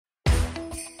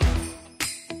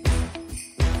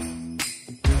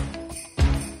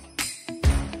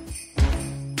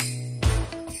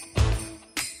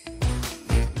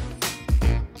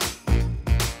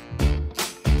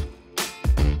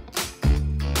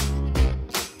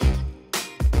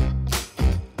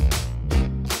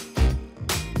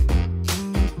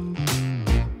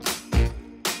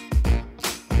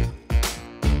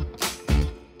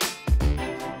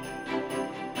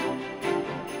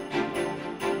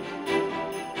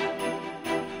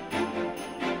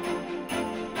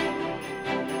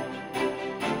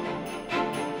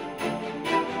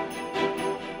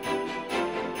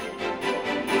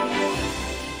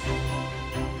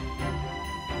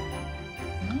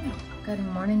Good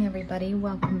morning, everybody.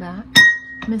 Welcome back.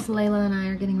 Miss Layla and I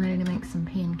are getting ready to make some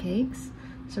pancakes.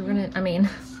 So we're gonna,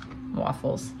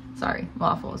 waffles. Sorry,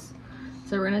 waffles.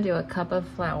 So we're gonna do a cup of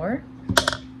flour,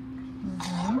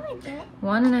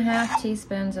 1.5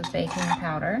 teaspoons of baking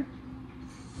powder,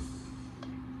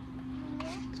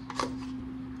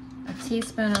 a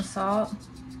teaspoon of salt,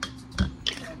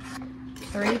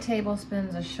 3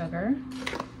 tablespoons of sugar.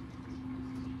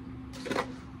 You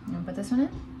wanna put this one in?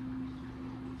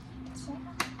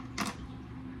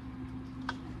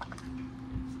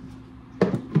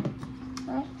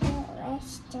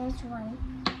 There's one.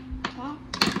 Okay.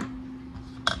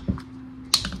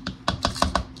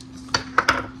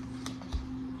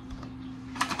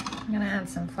 I'm gonna add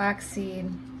some flaxseed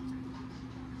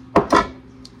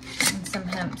and some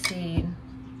hemp seed.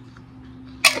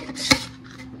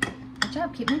 Good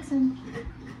job, keep mixing.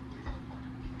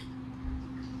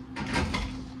 And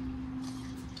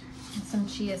some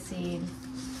chia seed.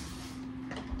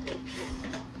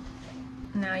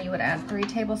 Now you would add 3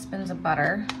 tablespoons of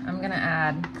butter. I'm gonna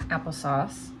add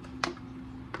applesauce.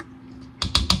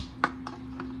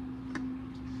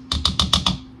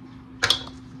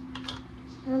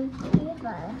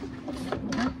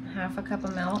 Half a cup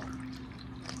of milk.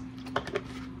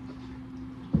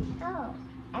 Oh,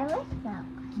 I like milk.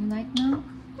 You like milk?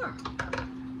 Yeah.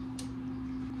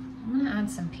 I'm gonna add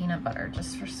some peanut butter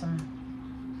just for some,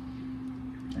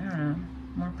 I don't know,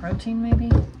 more protein maybe?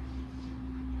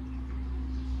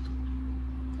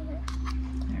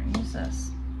 Here, use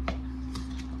this.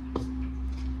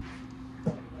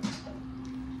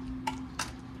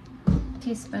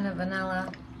 Teaspoon of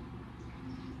vanilla.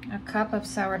 A cup of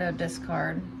sourdough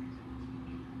discard.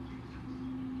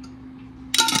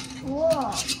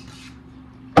 Whoa.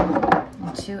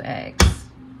 And 2 eggs.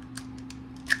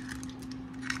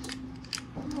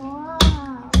 Wow.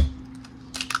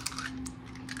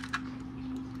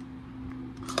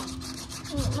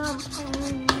 Mom, This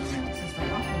is the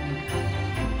waffle maker.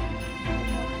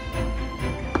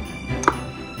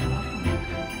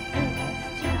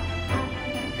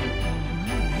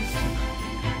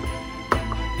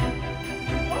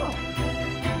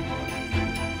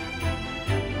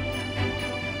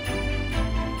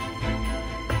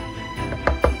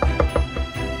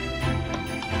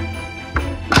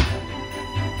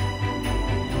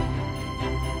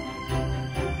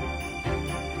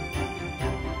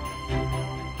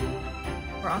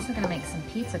 We're also gonna make some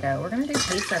pizza dough. We're gonna do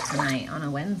pizza tonight on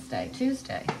a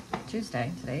Tuesday.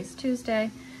 Today's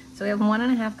Tuesday. So we have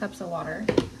 1.5 cups of water.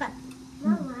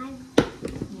 Mom,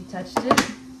 You touched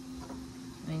it?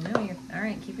 I know you're, all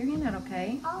right, keep your hand out,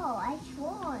 okay? oh, I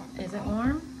swore. Is it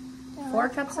warm? 4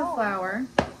 cups of flour.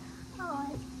 Oh,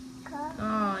 it's cold.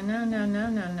 Oh,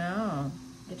 no.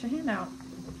 Get your hand out.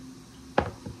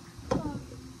 Oh.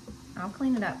 I'll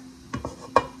clean it up.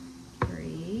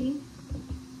 3,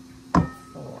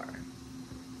 4.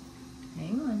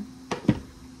 Hang on.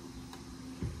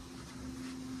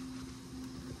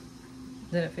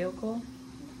 Did it feel cool?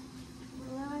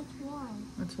 No, it's warm.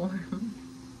 It's warm.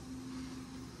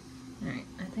 All right,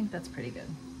 I think that's pretty good.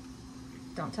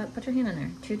 Don't put your hand in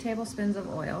there. 2 tablespoons of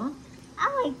oil.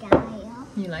 I like that oil.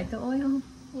 You like the oil?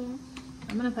 Yeah.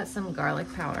 I'm gonna put some garlic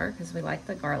powder because we like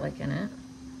the garlic in it.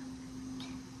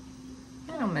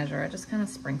 I don't measure, I just kind of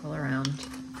sprinkle around.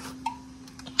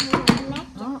 Can I make it?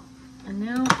 Oh, and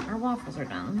now our waffles are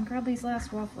done. Let me grab these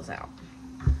last waffles out.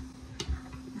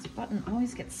 This button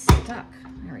always gets stuck.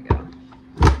 There we go.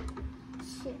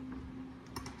 Shit.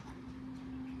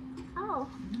 Oh,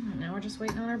 Now we're just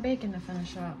waiting on our bacon to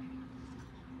finish up.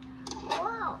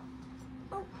 wow.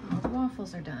 All the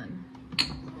waffles are done.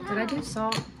 Did I do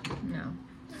salt? No.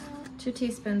 2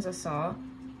 teaspoons of salt.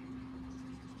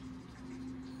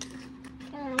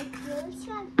 Can I do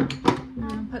some? I'm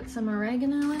gonna put some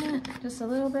oregano in it, just a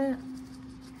little bit.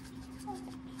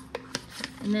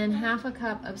 And then 1/2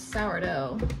 cup of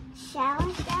sourdough.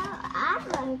 Sourdough? I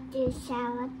like to do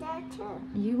sourdough too.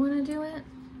 You wanna do it?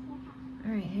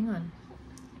 All right, hang on.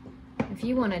 If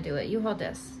you wanna do it, you hold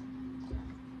this.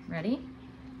 Ready?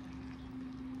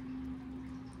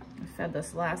 I fed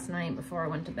this last night before I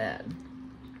went to bed.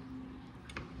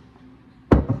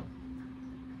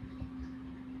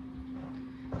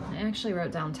 I actually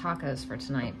wrote down tacos for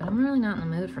tonight, but I'm really not in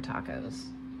the mood for tacos.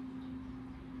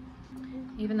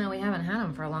 Even though we haven't had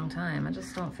them for a long time, I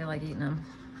just don't feel like eating them.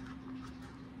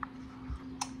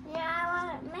 Yeah, I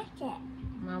want to make it.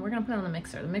 Well, we're gonna put it on the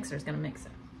mixer. The mixer's gonna mix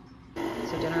it.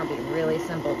 So dinner will be really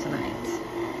simple tonight.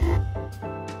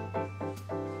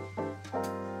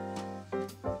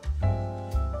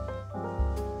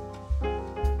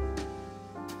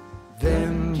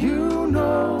 Then you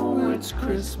know it's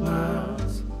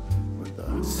Christmas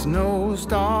snow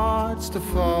starts to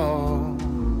fall,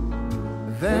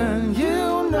 then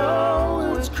you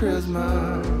know it's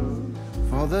Christmas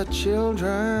for the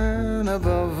children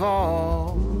above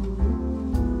all.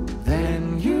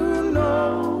 Then you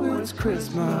know it's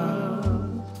Christmas,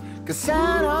 'cause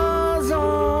Santa's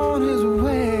on his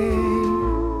way.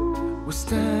 We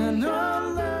stand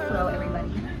alone. Hello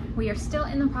everybody. We are still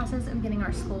in the process of getting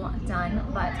our school done,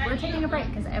 but we're taking a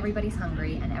break because everybody's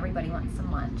hungry and everybody wants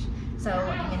some lunch. So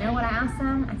you know what I asked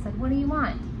them? I said, what do you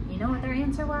want? You know what their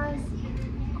answer was?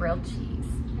 Grilled cheese.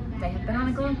 They have been on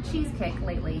a grilled cheese kick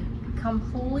lately,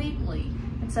 completely.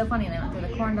 It's so funny, they went through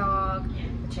the corn dog,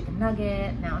 the chicken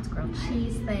nugget, now it's grilled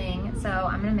cheese thing. So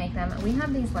I'm gonna make them. We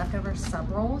have these leftover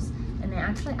sub rolls and they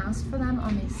actually asked for them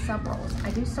on these sub rolls.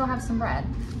 I do still have some bread,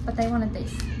 but they wanted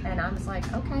these. And I was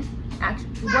like, okay.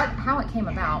 Actually, how it came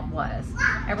about was,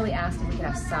 Everly asked if we could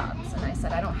have subs. And I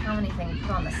said, I don't have anything to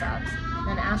put on the subs. And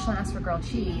then Ashlyn asked for grilled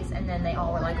cheese, and then they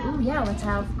all were like, ooh, yeah, let's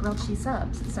have grilled cheese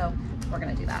subs. So we're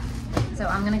gonna do that. So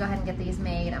I'm gonna go ahead and get these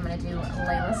made. I'm gonna do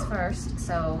Layla's first,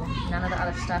 so none of the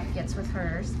other stuff gets with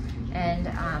hers, and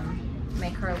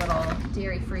make her a little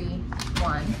dairy-free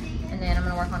one. And then I'm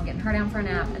gonna work on getting her down for a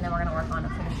nap, and then we're gonna work on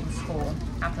finishing school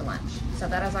after lunch. So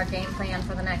that is our game plan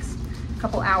for the next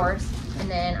couple hours. And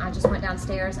then I just went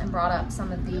downstairs and brought up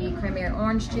some of the cranberry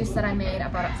orange juice that I made. I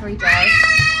brought up 3 jars.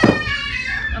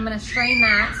 I'm gonna strain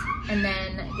that and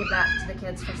then give that to the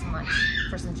kids for some lunch,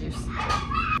 for some juice.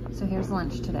 So here's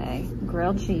lunch today.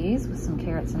 Grilled cheese with some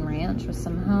carrots and ranch with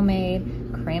some homemade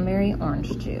cranberry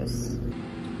orange juice.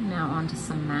 Now on to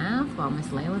some math while Miss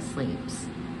Layla sleeps.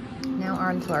 Now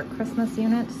on to our Christmas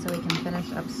unit so we can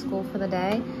finish up school for the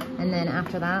day. And then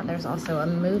after that, there's also a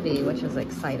movie, which is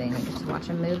exciting. We get to watch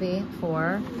a movie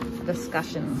for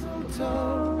discussion.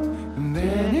 And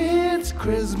then it's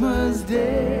Christmas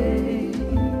Day,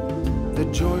 the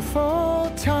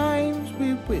joyful times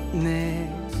we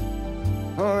witness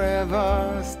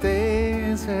forever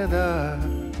stays with us.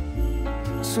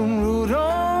 Soon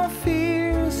Rudolph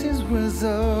hears his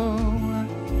whistle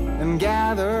and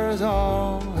gathers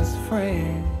all his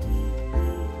friends.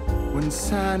 When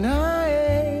Santa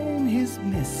and his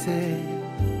missus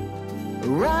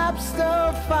wraps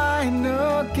the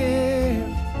final gift,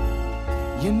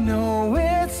 you know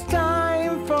it's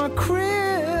time for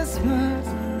Christmas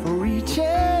for each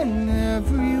and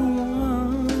every one.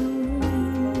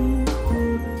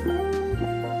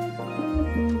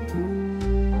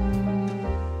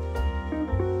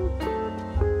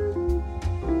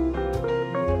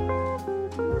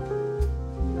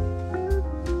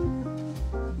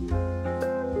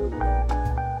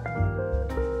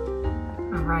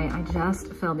 I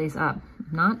just filled these up,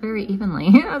 not very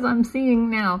evenly as I'm seeing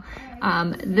now.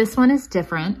 This one is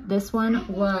different. This one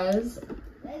was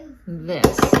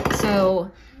this.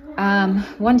 So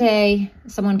one day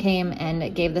someone came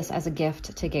and gave this as a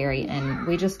gift to Gary, and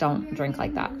we just don't drink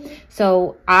like that.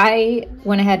 So I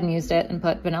went ahead and used it and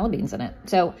put vanilla beans in it.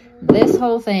 So this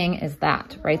whole thing is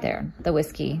that right there, the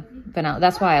whiskey vanilla.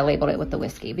 That's why I labeled it with the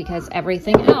whiskey, because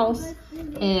everything else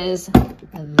is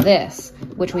this,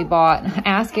 which we bought. I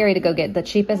asked Gary to go get the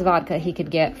cheapest vodka he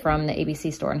could get from the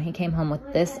ABC store, and he came home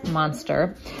with this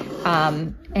monster.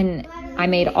 And I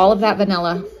made all of that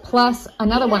vanilla plus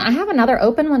another one. I have another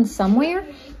open one somewhere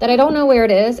that I don't know where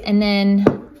it is. And then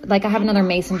like I have another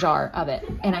mason jar of it,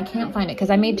 and I can't find it because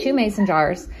I made 2 mason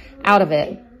jars out of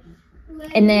it.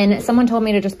 And then someone told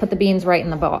me to just put the beans right in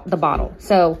the bottle.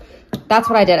 So that's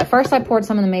what I did. At first I poured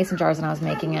some in the mason jars and I was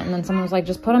making it. And then someone was like,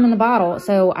 just put them in the bottle.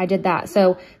 So I did that.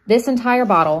 So this entire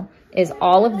bottle is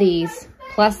all of these,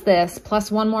 plus this,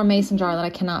 plus one more mason jar that I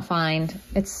cannot find.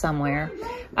 It's somewhere.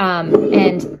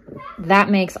 And that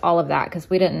makes all of that, because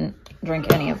we didn't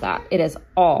drink any of that. It is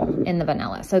all in the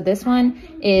vanilla. So this one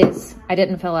is, I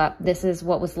didn't fill up. This is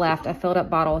what was left. I filled up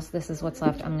bottles. This is what's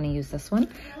left. I'm going to use this one.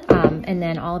 And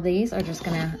then all of these are just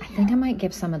gonna, I think I might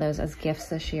give some of those as gifts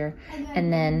this year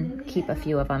and then keep a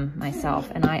few of them myself.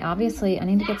 And I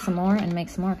need to get some more and make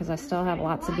some more because I still have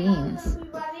lots of beans.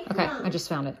 Okay, I just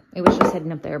found it. It was just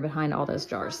hidden up there behind all those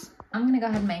jars. I'm gonna go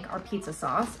ahead and make our pizza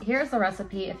sauce. Here's the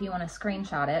recipe if you wanna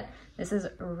screenshot it. This is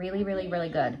really, really, really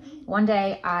good. One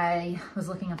day I was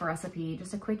looking up a recipe,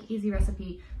 just a quick, easy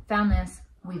recipe, found this,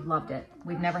 we've loved it.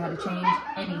 We've never had to change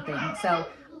anything. So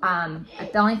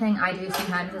the only thing I do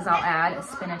sometimes is I'll add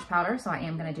spinach powder, so I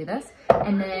am gonna do this.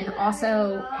 And then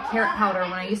also carrot powder.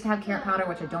 When I used to have carrot powder,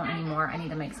 which I don't anymore, I need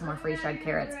to make some more freeze-dried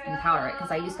carrots and powder it,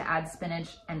 because I used to add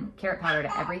spinach and carrot powder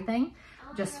to everything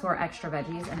just for extra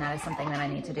veggies, and that is something that I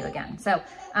need to do again. So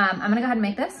I'm gonna go ahead and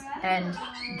make this and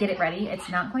get it ready. It's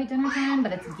not quite dinner time,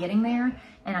 but it's getting there,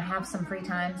 and I have some free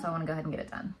time, so I wanna go ahead and get it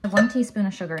done. 1 teaspoon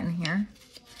of sugar in here.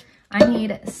 I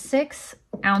need 6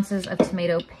 ounces of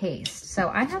tomato paste. So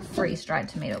I have freeze-dried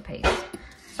tomato paste.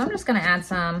 So I'm just gonna add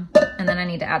some, and then I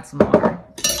need to add some water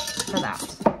for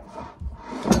that.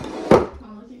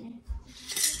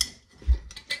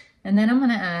 And then I'm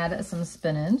gonna add some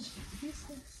spinach.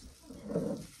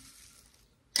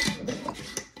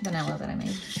 Vanilla that I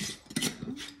made.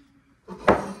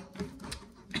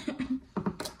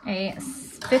 A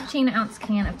 15-ounce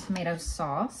can of tomato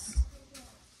sauce.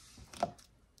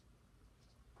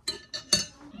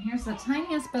 Here's the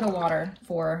tiniest bit of water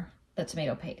for the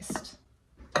tomato paste.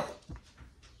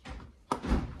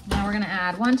 Now we're gonna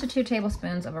add 1 to 2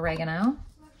 tablespoons of oregano.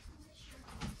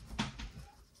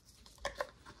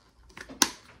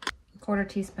 1/4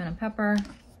 teaspoon of pepper.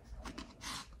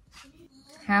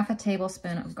 1/2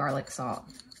 tablespoon of garlic salt.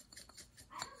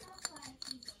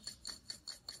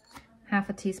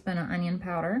 1/2 teaspoon of onion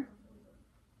powder.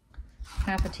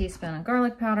 1/2 teaspoon of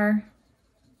garlic powder.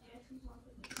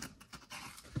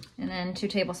 And then 2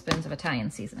 tablespoons of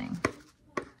Italian seasoning.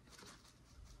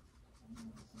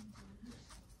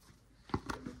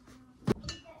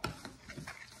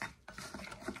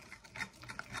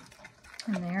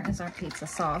 And there is our pizza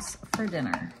sauce for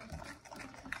dinner.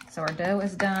 So our dough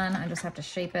is done. I just have to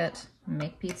shape it,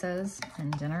 make pizzas,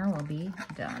 and dinner will be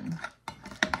done.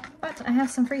 But I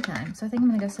have some free time, so I think I'm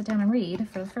gonna go sit down and read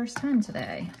for the first time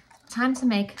today. Time to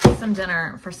make some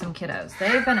dinner for some kiddos.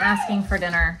 They've been asking for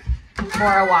dinner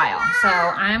for a while. So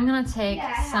I'm gonna take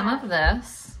some of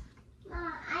this. And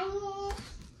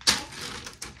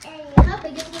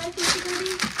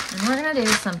we're gonna do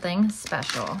something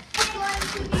special.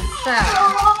 So,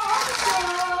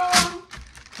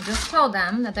 I just told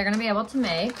them that they're gonna be able to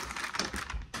make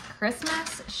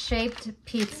Christmas-shaped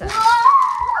pizza.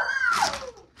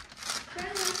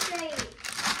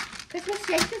 Christmas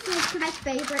shaped is my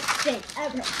favorite shape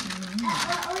ever.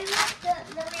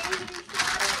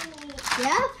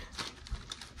 Yep.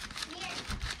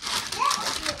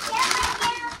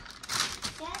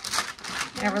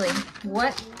 Everly,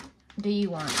 what do you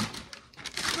want?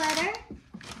 Sweater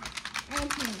and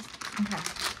pants. Okay.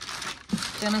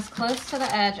 Jim as close to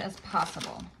the edge as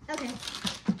possible. Okay.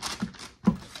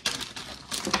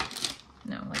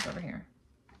 No, like over here.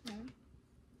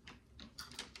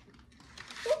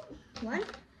 One.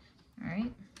 All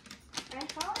right.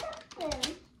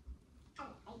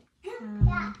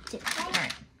 Two. All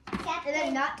right. And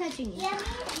then not touching you.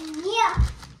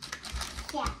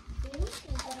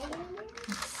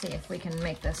 Let's see if we can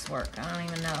make this work. I don't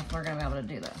even know if we're gonna be able to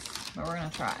do this, but we're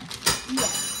gonna try. Yeah.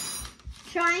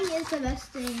 Trying is the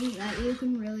best thing that you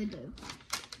can really do.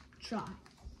 Try.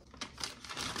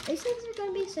 These things are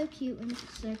gonna be so cute when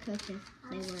they're cooked if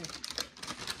they work.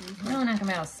 We're not gonna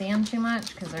be able to see them too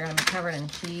much because they're gonna be covered in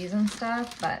cheese and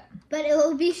stuff, but it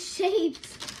will be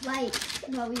shaped like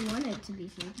what we want it to be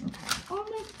shaped. okay. Oh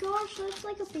my gosh, that's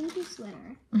like a baby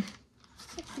sweater.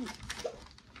 So cute.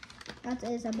 That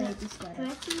is a baby sweater.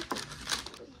 It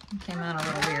came out a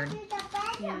little weird.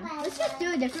 Yeah. Let's just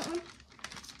do a different one.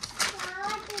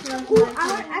 Ooh,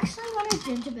 I would actually want a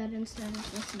gingerbread instead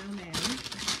of the snowman.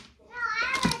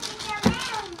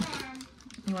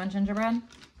 You want gingerbread?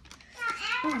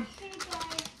 I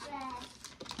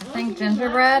think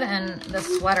gingerbread and the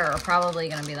sweater are probably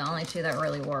going to be the only two that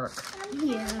really work.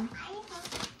 Yeah.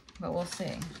 But we'll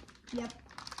see. Yep.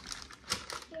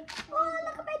 Oh,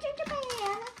 look at my gingerbread.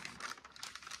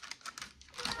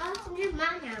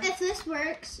 If this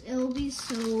works, it will be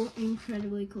so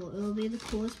incredibly cool. It will be the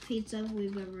coolest pizza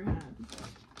we've ever had.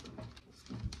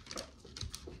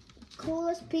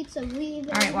 Coolest pizza we've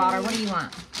ever had. All right, Walter, what do you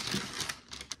want?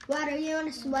 Water, you want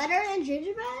a sweater and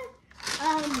gingerbread?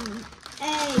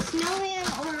 A snowman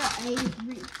or a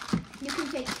wreath. You can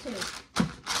pick two.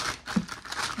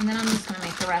 And then I'm just going to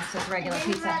make the rest as regular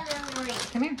pizza.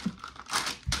 Come here.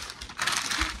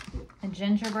 A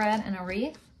gingerbread and a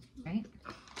wreath. Right.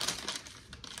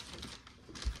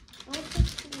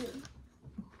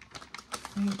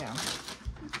 There you go.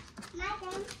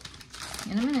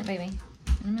 In a minute, baby.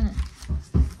 In a minute.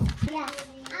 Yeah.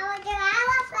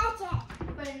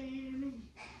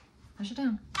 Push it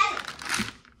down.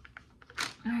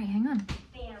 All right, hang on.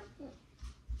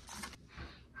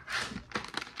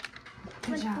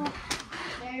 Good job.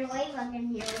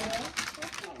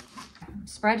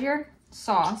 Spread your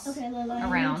sauce Layla,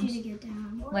 around. I need you to get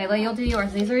down. Layla, you'll do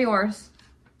yours. These are yours.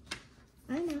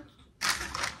 I know.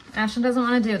 Ashlyn doesn't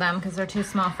want to do them because they're too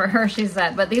small for her, she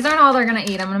said. But these aren't all they're going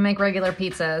to eat. I'm going to make regular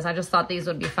pizzas. I just thought these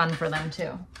would be fun for them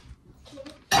too.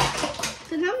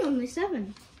 So now I'm only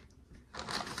 7.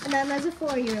 And then there's a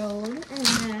 4-year-old.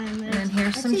 And then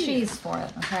here's some cheese for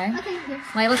it, okay? Okay, here.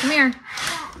 Layla, come here.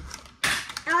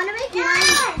 I want to make one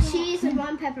cheese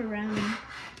one pepperoni.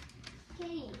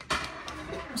 Okay.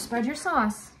 Spread your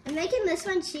sauce. I'm making this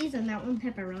one cheese and that one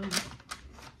pepperoni.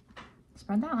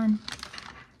 Spread that one.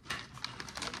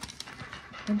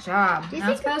 Good job.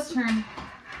 Now it's Bo's turn.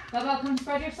 Bobo, come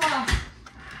spread your sauce.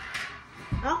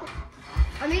 Oh,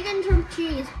 I'm making some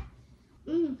cheese.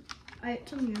 I ate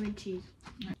some yummy cheese.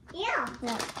 Yeah.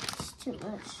 That's too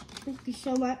much. Thank you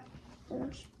so much. You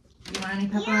want any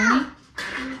pepperoni?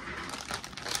 Yeah.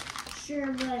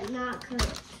 Sure, but not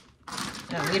cooked.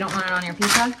 No, you don't want it on your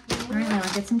pizza? All right,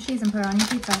 Layla, get some cheese and put it on your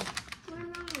pizza.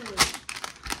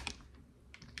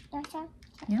 That's all?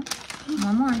 Yeah.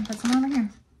 One more. Put some over here.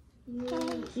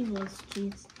 She loves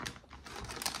cheese.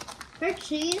 Her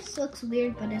cheese looks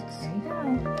weird, but it's... There you go.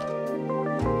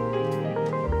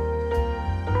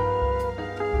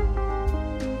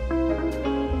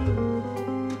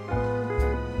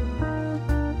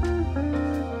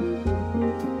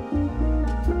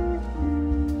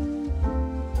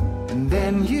 And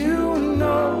then you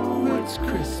know it's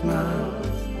Christmas.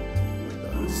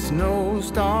 The snow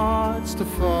starts to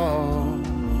fall.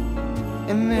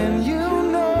 And then you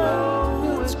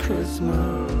know it's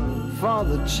Christmas for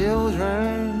the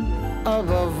children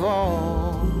above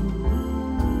all.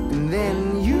 And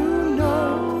then you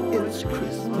know it's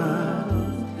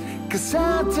Christmas 'cause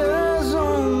Santa's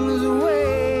on his way.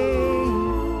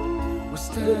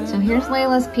 So here's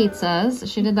Layla's pizzas.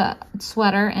 She did the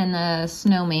sweater and the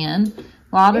snowman.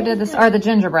 Wilder did this, or the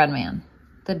gingerbread man.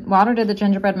 Wilder did the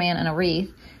gingerbread man and a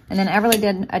wreath. And then Everly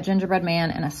did a gingerbread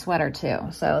man and a sweater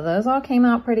too. So those all came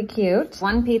out pretty cute.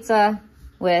 One pizza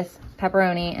with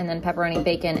pepperoni and then pepperoni,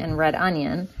 bacon, and red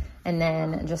onion. And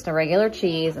then just a regular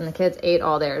cheese, and the kids ate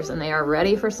all theirs and they are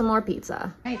ready for some more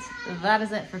pizza. All right, that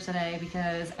is it for today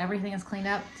because everything is cleaned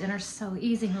up. Dinner's so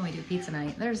easy when we do pizza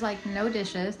night. There's like no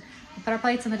dishes. We put our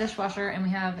plates in the dishwasher and we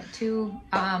have two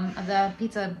of the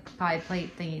pizza pie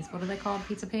plate thingies. What are they called?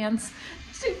 Pizza pans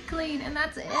to clean, and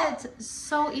that's it.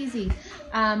 So easy.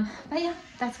 But yeah,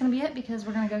 that's gonna be it because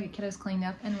we're gonna go get kiddos cleaned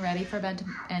up and ready for bed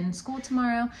and school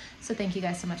tomorrow. So thank you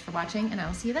guys so much for watching, and I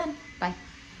will see you then. Bye.